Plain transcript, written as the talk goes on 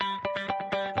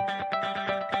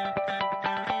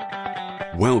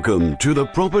Welcome to the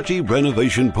Property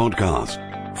Renovation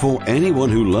Podcast. For anyone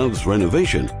who loves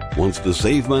renovation, wants to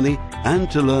save money, and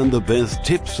to learn the best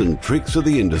tips and tricks of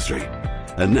the industry.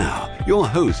 And now, your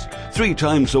host, 3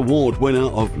 times award winner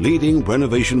of leading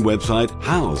renovation website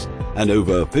Houzz, and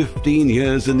over 15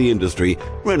 years in the industry,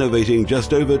 renovating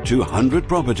just over 200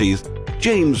 properties,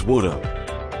 James Woodham.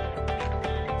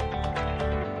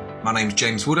 My name is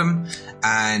James Woodham,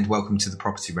 and welcome to the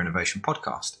Property Renovation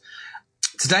Podcast.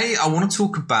 Today, I want to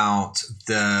talk about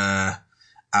the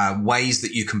ways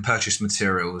that you can purchase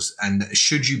materials, and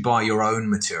should you buy your own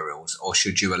materials or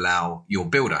should you allow your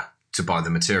builder to buy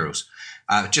the materials?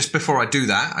 Just before I do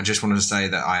that, I just wanted to say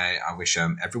that I wish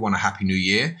everyone a happy new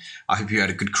year. I hope you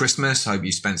had a good Christmas. I hope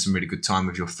you spent some really good time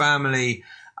with your family.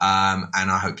 And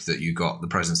I hope that you got the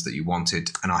presents that you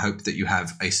wanted. And I hope that you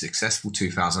have a successful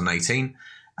 2018.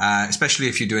 Especially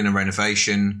if you're doing a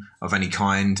renovation of any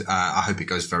kind, I hope it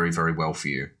goes very, very well for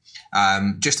you.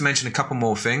 Just to mention a couple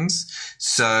more things.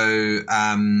 So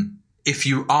if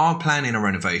you are planning a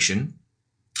renovation,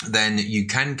 then you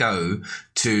can go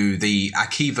to the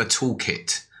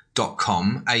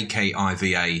AkivaToolkit.com,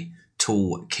 AKIVA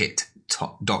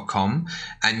toolkit.com,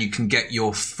 and you can get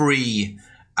your free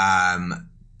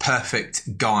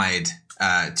perfect guide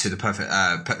to the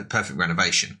perfect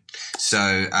renovation.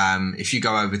 So if you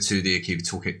go over to the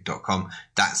AkivaToolkit.com,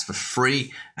 that's for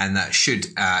free, and that should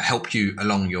help you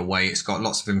along your way. It's got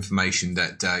lots of information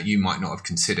that you might not have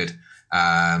considered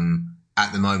at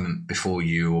the moment before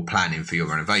you're planning for your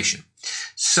renovation.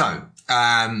 So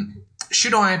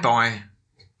should I buy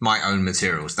my own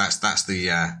materials? That's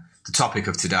the topic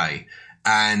of today,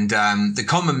 and the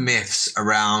common myths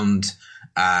around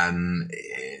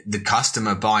the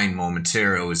customer buying more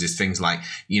materials is things like,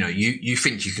 you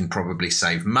think you can probably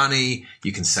save money,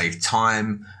 you can save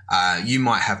time, you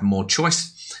might have more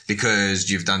choice because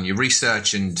you've done your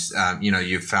research and,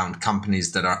 you've found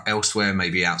companies that are elsewhere,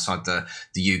 maybe outside the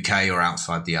UK or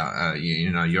outside the,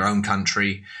 your own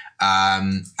country.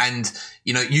 And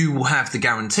you will have the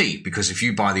guarantee because if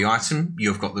you buy the item,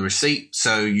 you've got the receipt,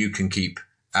 so you can keep,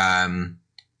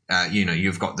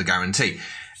 you've got the guarantee.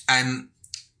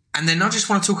 And then I just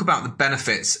want to talk about the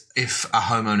benefits if a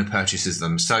homeowner purchases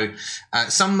them. So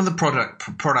some of the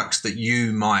products that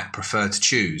you might prefer to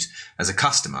choose as a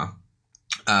customer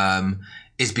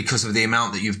is because of the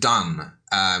amount that you've done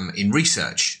in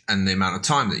research and the amount of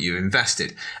time that you've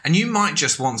invested. And you might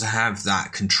just want to have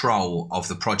that control of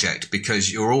the project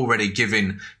because you're already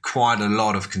giving quite a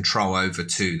lot of control over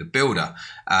to the builder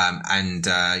and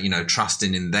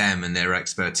trusting in them and their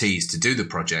expertise to do the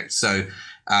project. So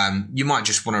you might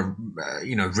just want to,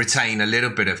 retain a little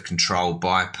bit of control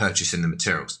by purchasing the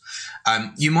materials.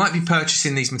 You might be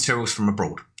purchasing these materials from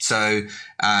abroad. So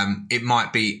it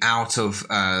might be out of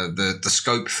the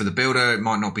scope for the builder. It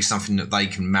might not be something that they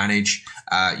can manage.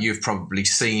 You've probably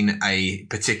seen a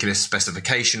particular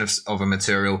specification of a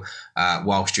material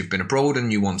whilst you've been abroad,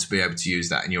 and you want to be able to use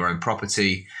that in your own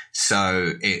property.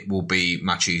 So it will be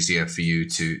much easier for you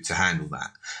to handle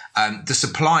that. The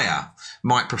supplier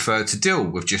might prefer to deal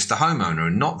with just the homeowner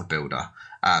and not the builder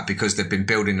because they've been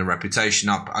building a reputation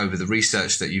up over the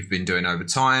research that you've been doing over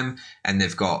time, and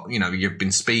they've got, you've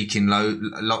been speaking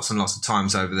lots and lots of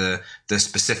times over the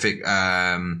specific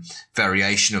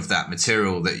variation of that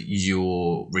material that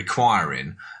you're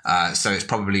requiring. So it's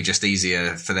probably just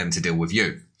easier for them to deal with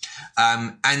you.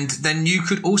 And then you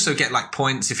could also get like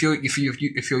points if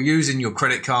you're using your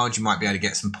credit card. You might be able to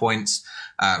get some points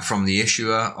from the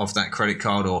issuer of that credit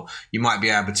card, or you might be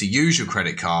able to use your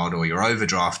credit card or your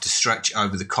overdraft to stretch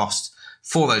over the cost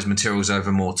for those materials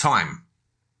over more time.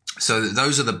 So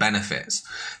those are the benefits.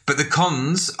 But the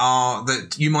cons are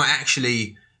that you might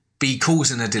actually be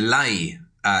causing a delay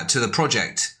to the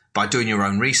project by doing your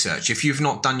own research. If you've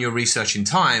not done your research in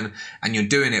time and you're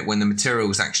doing it when the material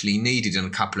is actually needed in a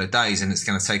couple of days, and it's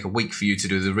going to take a week for you to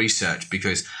do the research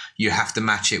because you have to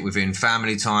match it within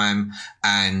family time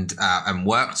and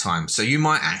work time. So you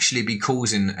might actually be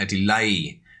causing a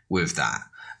delay with that.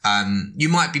 You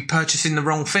might be purchasing the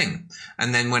wrong thing,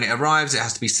 and then when it arrives, it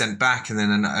has to be sent back, and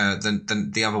then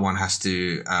the other one has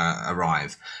to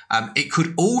arrive. It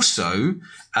could also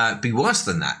be worse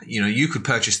than that. You could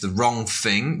purchase the wrong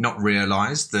thing, not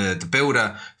realize the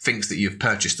builder thinks that you've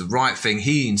purchased the right thing.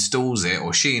 He installs it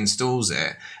or she installs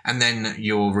it, and then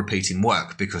you're repeating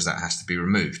work because that has to be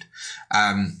removed.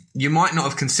 You might not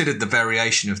have considered the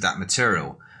variation of that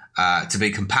material to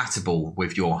be compatible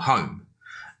with your home.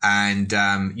 And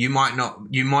you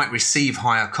might receive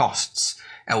higher costs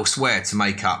elsewhere to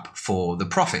make up for the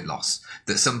profit loss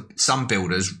that some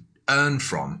builders earn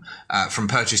from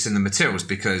purchasing the materials,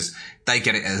 because they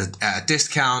get it at a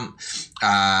discount,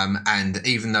 and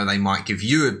even though they might give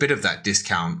you a bit of that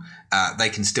discount, they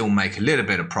can still make a little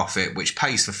bit of profit, which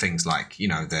pays for things like, you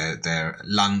know, their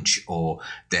lunch or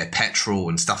their petrol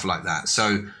and stuff like that.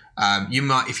 So you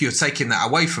might, if you're taking that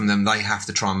away from them, they have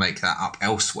to try and make that up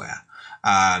elsewhere.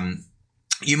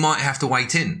 You might have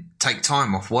to take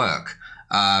time off work,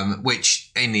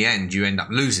 which in the end you end up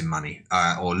losing money,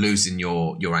 or losing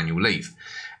your annual leave.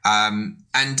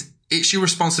 And it's your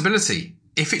responsibility.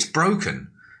 If it's broken,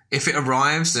 if it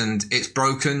arrives and it's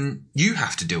broken, you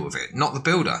have to deal with it, not the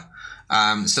builder.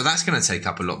 So that's going to take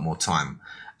up a lot more time.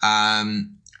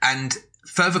 And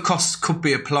further costs could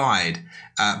be applied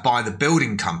by the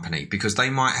building company, because they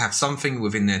might have something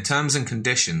within their terms and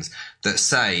conditions that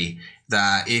say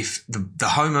that if the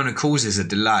homeowner causes a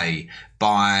delay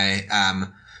by,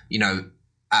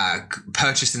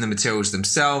 purchasing the materials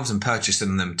themselves and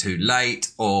purchasing them too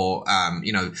late, or,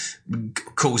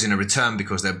 causing a return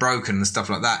because they're broken and stuff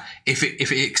like that, if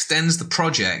it extends the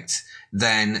project,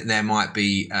 then there might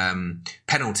be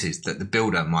penalties that the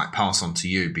builder might pass on to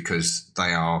you because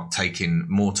they are taking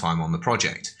more time on the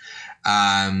project.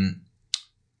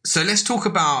 So let's talk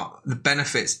about the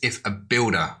benefits if a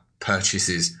builder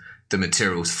purchases the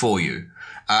materials for you.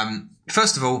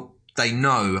 First of all, they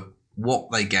know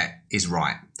what they get is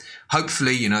right.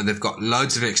 Hopefully, they've got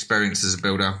loads of experience as a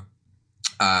builder.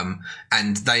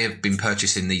 And they have been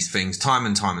purchasing these things time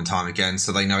and time and time again.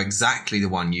 So they know exactly the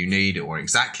one you need, or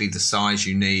exactly the size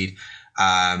you need,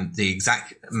 the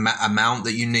exact amount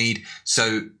that you need.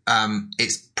 So,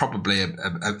 it's probably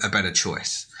a better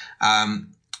choice.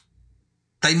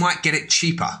 They might get it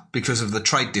cheaper because of the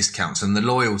trade discounts and the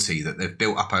loyalty that they've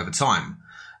built up over time.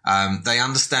 They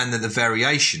understand that the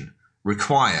variation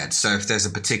required. So if there's a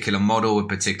particular model, a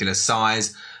particular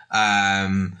size,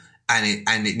 and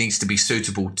it needs to be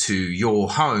suitable to your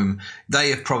home,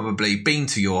 they have probably been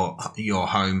to your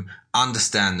home,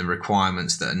 understand the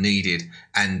requirements that are needed,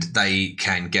 and they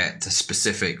can get the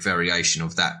specific variation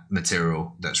of that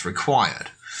material that's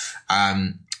required.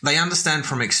 They understand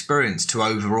from experience to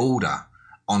overorder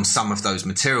on some of those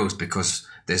materials, because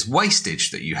there's wastage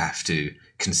that you have to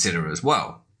consider as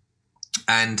well.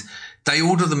 And they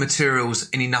order the materials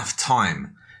in enough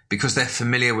time because they're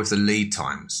familiar with the lead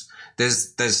times.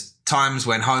 There's times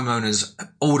when homeowners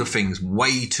order things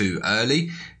way too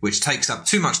early, which takes up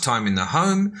too much time in the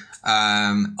home,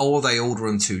 or they order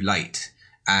them too late.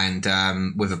 And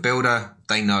with a builder,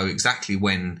 they know exactly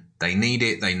when they need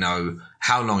it. They know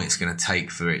how long it's going to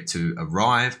take for it to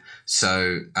arrive.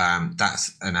 So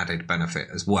that's an added benefit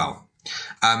as well.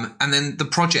 And then the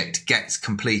project gets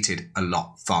completed a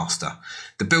lot faster.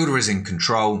 The builder is in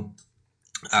control.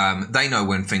 They know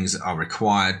when things are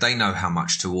required. They know how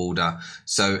much to order.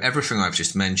 So everything I've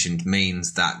just mentioned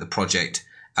means that the project,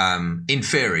 in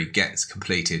theory, gets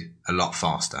completed a lot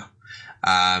faster.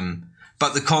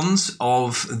 But the cons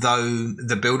of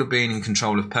the builder being in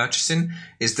control of purchasing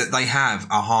is that they have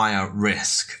a higher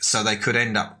risk. So they could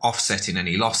end up offsetting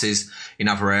any losses in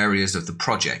other areas of the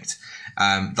project.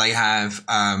 They have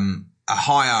a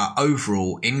higher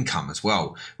overall income as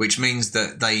well, which means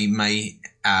that they may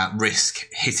risk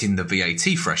hitting the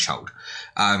VAT threshold.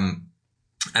 And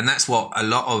that's what a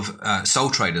lot of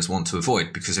sole traders want to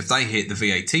avoid, because if they hit the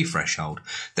VAT threshold,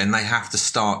 then they have to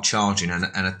start charging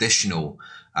an additional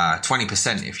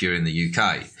 20% if you're in the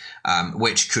UK,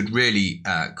 which could really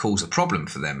cause a problem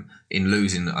for them in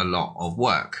losing a lot of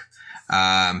work,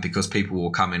 because people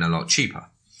will come in a lot cheaper.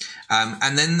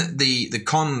 And then the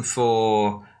con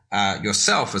for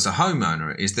yourself as a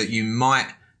homeowner is that you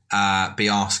might be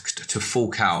asked to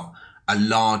fork out a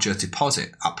larger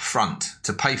deposit up front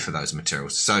to pay for those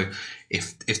materials. So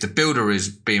if the builder is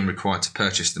being required to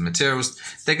purchase the materials,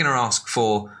 they're going to ask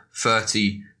for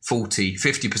 30, 40,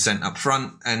 50% up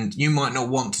front, and you might not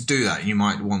want to do that. You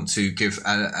might want to give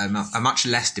a much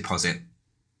less deposit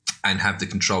and have the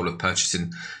control of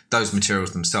purchasing those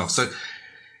materials themselves. So,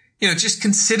 just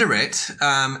consider it,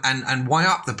 and weigh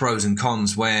up the pros and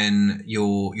cons when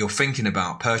you're thinking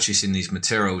about purchasing these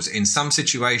materials. In some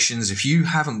situations, if you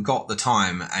haven't got the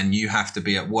time and you have to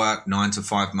be at work 9 to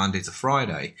 5, Monday to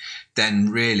Friday,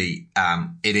 then really,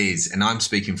 it is, and I'm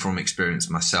speaking from experience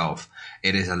myself,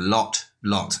 it is a lot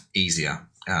easier,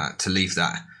 to leave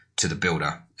that to the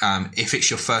builder. If it's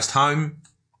your first home,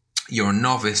 you're a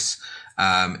novice,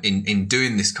 in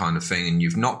doing this kind of thing, and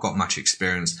you've not got much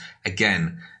experience,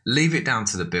 again, leave it down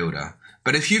to the builder.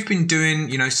 But if you've been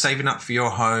doing, saving up for your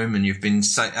home, and you've been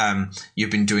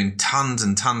doing tons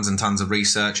and tons and tons of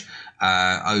research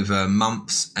over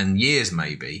months and years,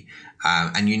 maybe,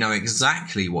 and you know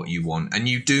exactly what you want, and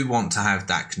you do want to have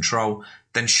that control,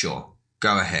 then sure,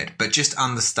 go ahead. But just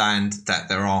understand that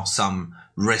there are some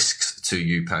risks to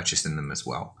you purchasing them as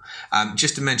well.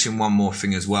 Just to mention one more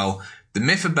thing as well, the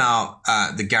myth about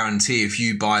the guarantee, if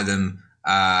you buy them,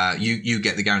 you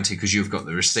get the guarantee because you've got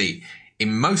the receipt.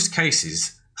 In most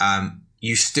cases,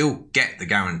 you still get the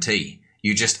guarantee.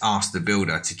 You just ask the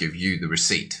builder to give you the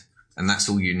receipt, and that's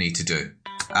all you need to do.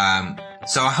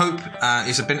 So I hope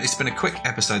it's been a quick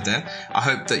episode there. I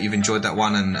hope that you've enjoyed that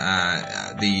one, and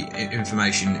the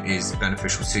information is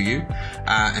beneficial to you.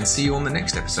 And see you on the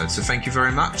next episode. So thank you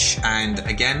very much, and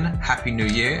again, Happy New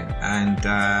Year, and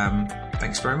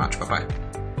thanks very much. Bye-bye.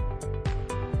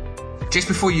 Just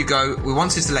before you go, we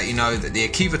wanted to let you know that the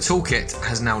Akiva Toolkit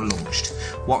has now launched.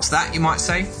 What's that, you might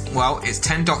say? Well, it's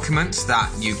 10 documents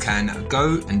that you can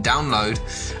go and download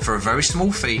for a very small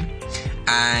fee,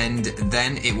 and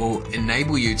then it will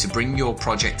enable you to bring your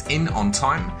project in on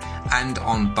time and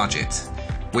on budget.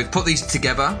 We've put these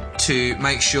together to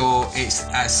make sure it's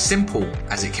as simple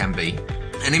as it can be.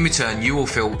 And in return, you will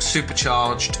feel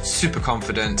supercharged, super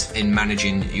confident in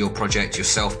managing your project, your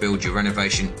self-build, your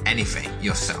renovation, anything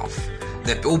yourself.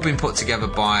 They've all been put together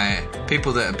by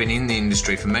people that have been in the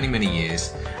industry for many, many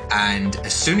years. And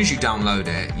as soon as you download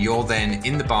it, you're then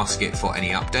in the basket for any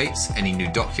updates, any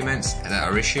new documents that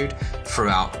are issued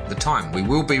throughout the time. We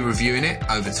will be reviewing it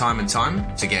over time and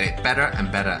time to get it better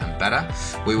and better and better.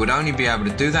 We would only be able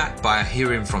to do that by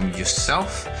hearing from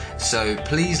yourself. So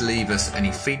please leave us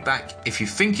any feedback. If you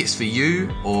think it's for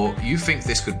you, or you think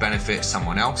this could benefit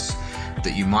someone else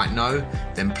that you might know,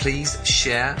 then please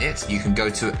share it. You can go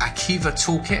to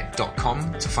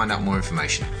akivatoolkit.com to find out more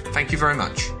information. Thank you very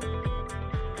much.